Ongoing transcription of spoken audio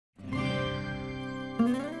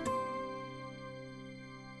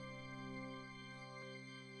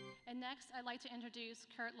And next, I'd like to introduce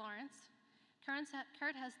Curt Lawrence.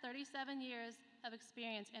 Curt has 37 years of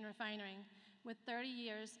experience in refining, with 30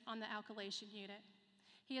 years on the alkylation unit.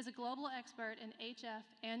 He is a global expert in HF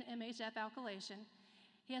and MHF alkylation.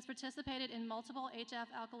 He has participated in multiple HF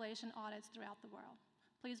alkylation audits throughout the world.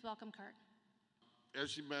 Please welcome Curt. As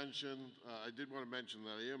she mentioned, I did want to mention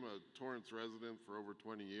that I am a Torrance resident for over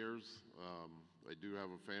 20 years. I do have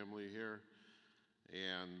a family here,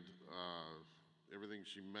 and everything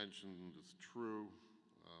she mentioned is true.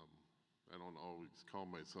 I don't always call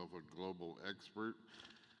myself a global expert,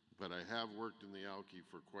 but I have worked in the alky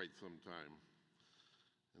for quite some time.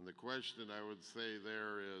 And the question I would say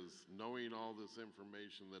there is, knowing all this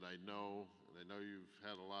information that I know, and I know you've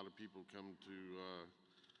had a lot of people come to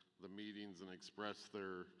the meetings and express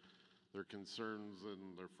their concerns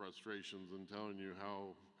and their frustrations and telling you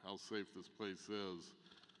how safe this place is.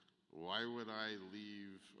 Why would I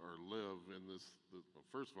leave or live in this?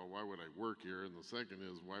 First of all, why would I work here? And the second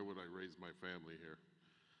is, why would I raise my family here?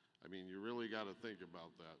 I mean, you really got to think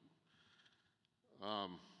about that.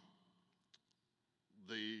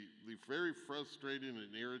 The very frustrating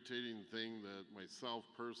and irritating thing that myself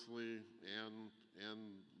personally and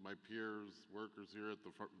my peers, workers here at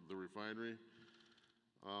the refinery,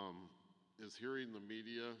 is hearing the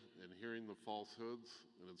media and hearing the falsehoods,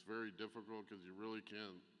 and it's very difficult because you really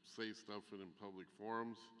can't say stuff in public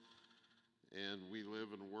forums, and we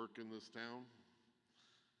live and work in this town.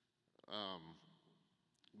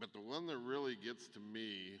 But the one that really gets to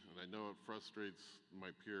me, and I know it frustrates my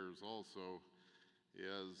peers also,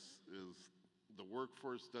 is the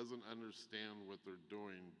workforce doesn't understand what they're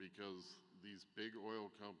doing because these big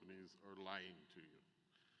oil companies are lying to you.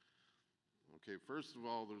 Okay, first of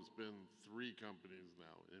all, there's been 3 companies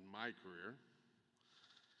now in my career.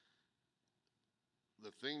 The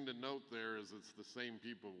thing to note there is it's the same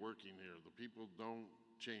people working here. The people don't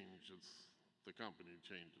change, it's the company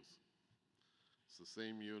changes. It's the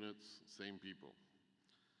same units, same people.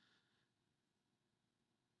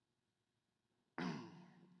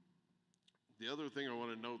 The other thing I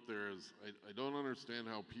want to note there is I don't understand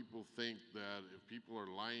how people think that if people are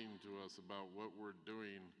lying to us about what we're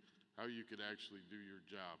doing, how you could actually do your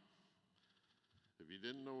job. If you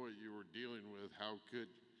didn't know what you were dealing with, how could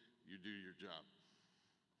you do your job?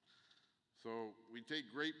 So we take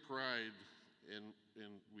great pride in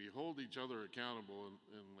we hold each other accountable,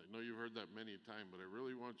 and I know you've heard that many times, but I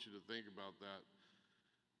really want you to think about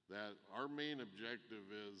that our main objective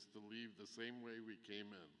is to leave the same way we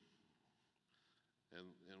came in.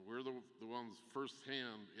 And we're the ones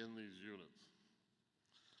firsthand in these units.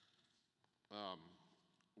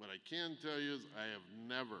 What I can tell you is I have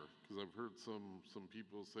never, because I've heard some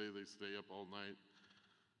people say they stay up all night,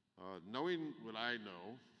 knowing what I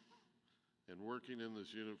know and working in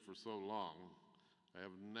this unit for so long, I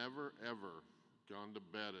have never ever gone to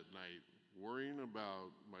bed at night worrying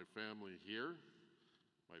about my family here,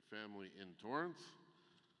 my family in Torrance,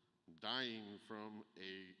 dying from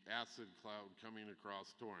an acid cloud coming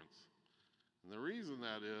across Torrance. And the reason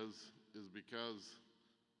that is because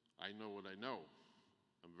I know what I know.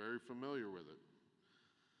 I'm very familiar with it.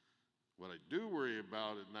 What I do worry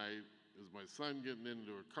about at night is my son getting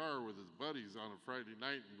into a car with his buddies on a Friday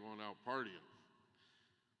night and going out partying.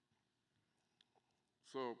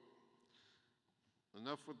 So,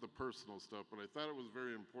 enough with the personal stuff, but I thought it was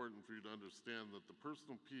very important for you to understand that the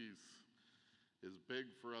personal piece is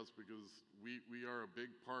big for us because we are a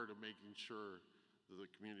big part of making sure that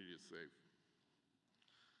the community is safe.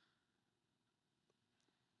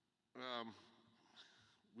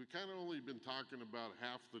 We've kind of only been talking about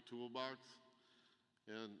half the toolbox,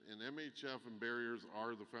 and MHF and barriers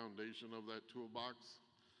are the foundation of that toolbox.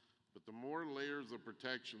 But the more layers of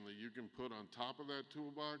protection that you can put on top of that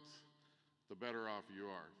toolbox, the better off you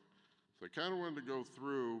are. So I kind of wanted to go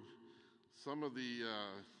through some of the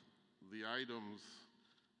items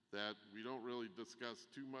that we don't really discuss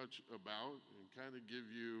too much about and kind of give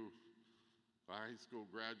you a high school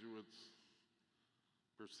graduate's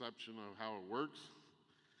perception of how it works.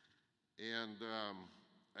 And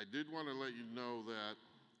I did want to let you know that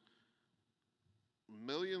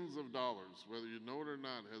millions of dollars, whether you know it or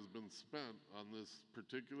not, has been spent on this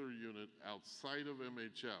particular unit outside of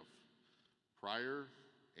MHF, prior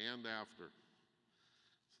and after.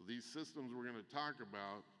 So these systems we're going to talk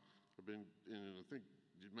about have been, and I think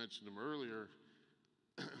you mentioned them earlier,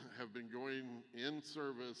 have been going in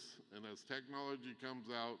service, and as technology comes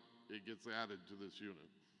out, it gets added to this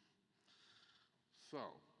unit. So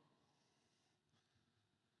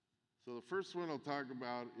the first one I'll talk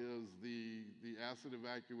about is the acid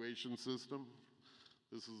evacuation system.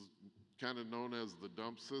 This is kind of known as the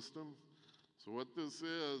dump system. So what this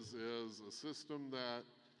is a system that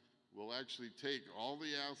will actually take all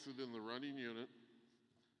the acid in the running unit,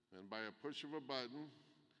 and by a push of a button,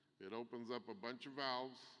 it opens up a bunch of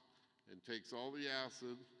valves and takes all the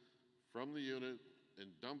acid from the unit and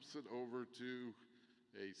dumps it over to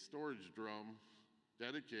a storage drum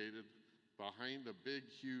dedicated behind a big,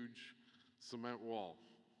 huge cement wall.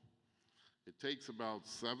 It takes about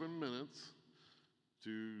 7 minutes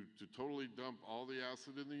to totally dump all the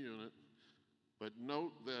acid in the unit, but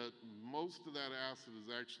note that most of that acid is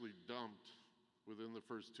actually dumped within the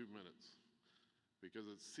first 2 minutes because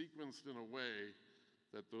it's sequenced in a way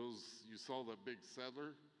that those, you saw that big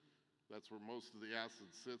settler, that's where most of the acid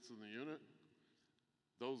sits in the unit,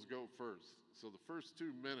 those go first. So the first 2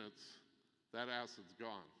 minutes, that acid's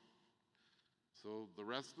gone. So the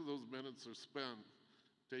rest of those minutes are spent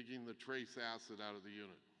taking the trace acid out of the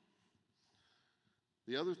unit.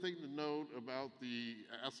 The other thing to note about the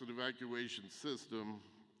acid evacuation system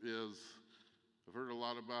is, I've heard a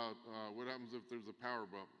lot about what happens if there's a power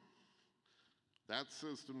bump. That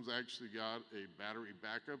system's actually got a battery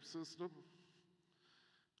backup system.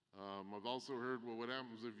 I've also heard, well, what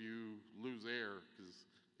happens if you lose air? Because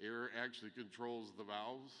air actually controls the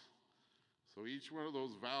valves. So each one of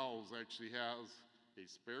those valves actually has a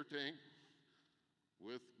spare tank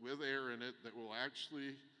with air in it that will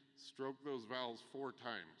actually stroke those valves 4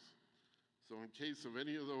 times. So in case of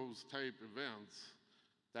any of those type events,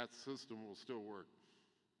 that system will still work.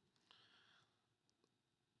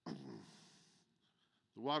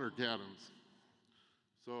 The water cannons.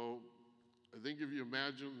 So I think if you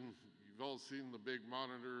imagine, you've all seen the big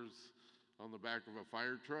monitors on the back of a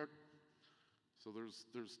fire truck. So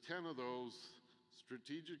there's 10 of those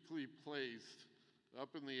strategically placed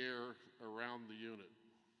up in the air around the unit.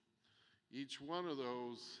 Each one of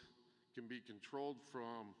those can be controlled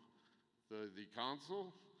from the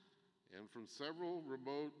console and from several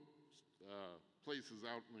remote places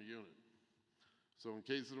out in the unit. So in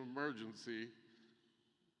case of an emergency,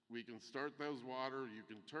 we can start those water, you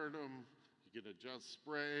can turn them, you can adjust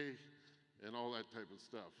spray, and all that type of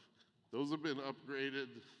stuff. Those have been upgraded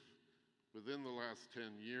within the last 10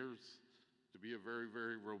 years to be a very,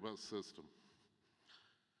 very robust system.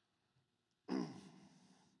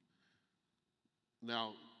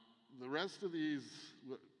 Now, the rest of these,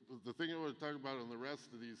 the thing I want to talk about on the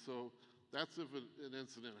rest of these, so that's if an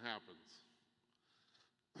incident happens.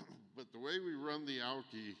 But the way we run the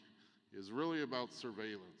Alky is really about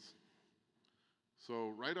surveillance.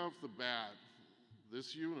 So right off the bat,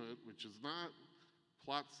 this unit, which is not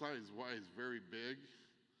plot size wise very big,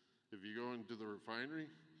 if you go into the refinery,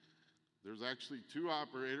 there's actually 2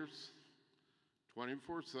 operators,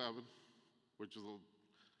 24/7, which is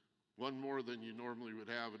one more than you normally would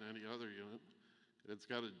have in any other unit. And it's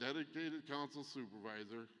got a dedicated console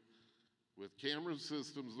supervisor with camera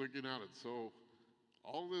systems looking at it. So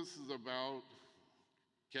all this is about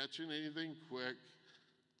catching anything quick,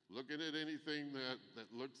 looking at anything that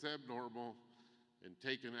looks abnormal, and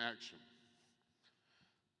taking action.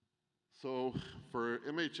 So for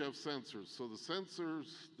MHF sensors, so the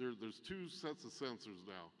sensors, there's 2 sets of sensors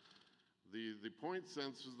now. The point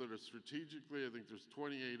sensors that are strategically, I think there's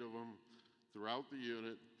 28 of them throughout the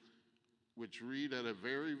unit, which read at a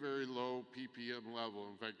very, very low ppm level.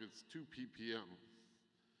 In fact, it's 2 ppm.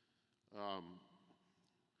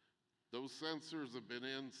 Those sensors have been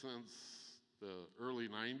in since the early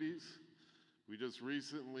 90s. We just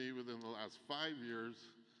recently, within the last 5 years,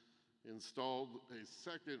 installed a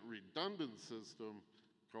second redundant system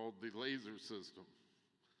called the laser system.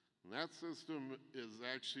 And that system is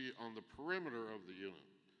actually on the perimeter of the unit.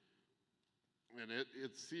 And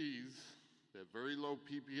it sees at very low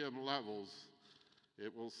ppm levels,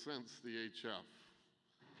 it will sense the HF.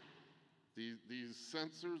 These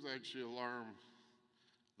sensors actually alarm,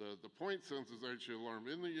 the point sensors actually alarm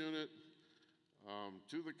in the unit,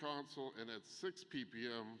 to the console, and at 6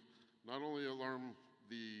 ppm, not only alarm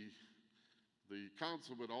the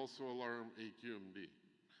console, but also alarm AQMD.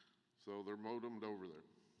 So they're modemed over there.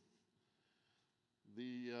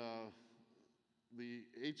 The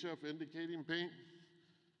HF indicating paint,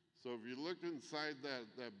 so if you look inside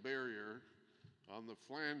that barrier on the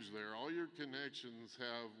flange there, all your connections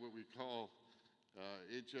have what we call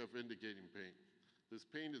HF indicating paint. This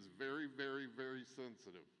paint is very, very, very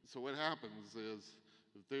sensitive. So what happens is,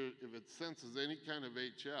 if it senses any kind of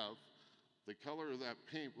HF, the color of that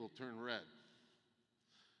paint will turn red.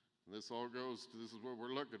 And this all goes to, this is what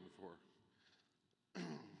we're looking for.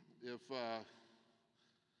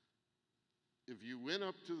 If you went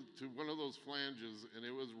up to one of those flanges and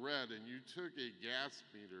it was red and you took a gas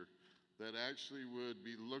meter that actually would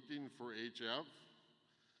be looking for HF,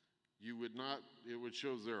 you would not, it would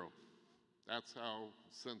show 0. That's how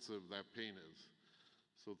sensitive that paint is.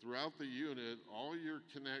 So throughout the unit, all your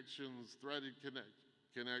connections, threaded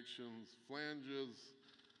connections, flanges,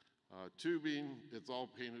 tubing, it's all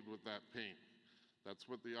painted with that paint. That's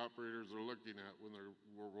what the operators are looking at when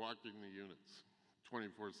we're walking the units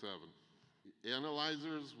 24/7.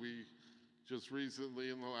 Analyzers, we just recently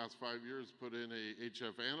in the last 5 years put in a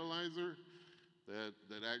HF analyzer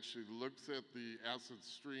that actually looks at the acid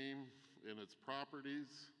stream and its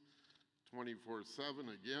properties 24/7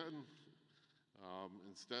 again.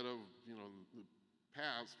 Instead of, in the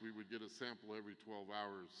past, we would get a sample every 12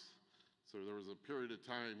 hours. So there was a period of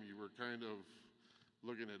time you were kind of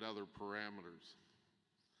looking at other parameters.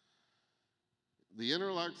 The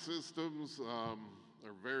interlock systems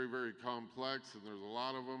are very, very complex, and there's a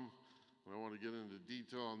lot of them. I don't want to get into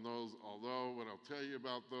detail on those, although what I'll tell you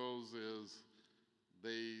about those is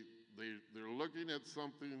they're looking at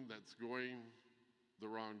something that's going the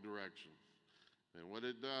wrong direction. And what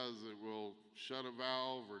it does, it will shut a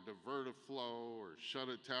valve or divert a flow or shut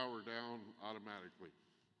a tower down automatically.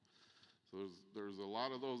 So there's a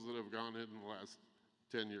lot of those that have gone in the last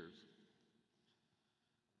 10 years.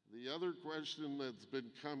 The other question that's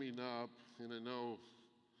been coming up, and I know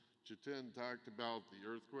Jiten talked about the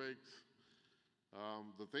earthquakes.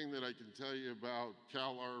 The thing that I can tell you about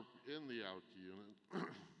CalARP in the Alky unit,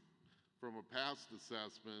 from a past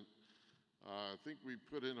assessment, I think we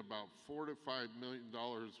put in about $4 to $5 million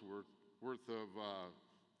worth of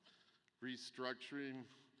restructuring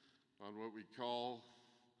on what we call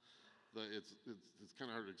it's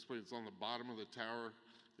kind of hard to explain. It's on the bottom of the tower.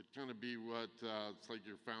 It kind of be what it's like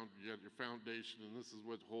you got your foundation, and this is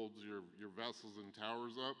what holds your vessels and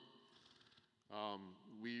towers up.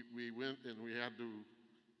 We went and we had to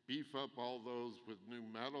beef up all those with new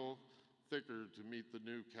metal, thicker to meet the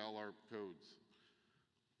new CalARP codes.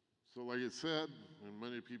 So like I said, and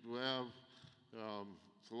many people have,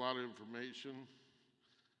 it's a lot of information.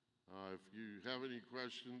 If you have any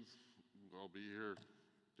questions, I'll be here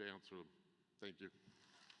to answer them. Thank you.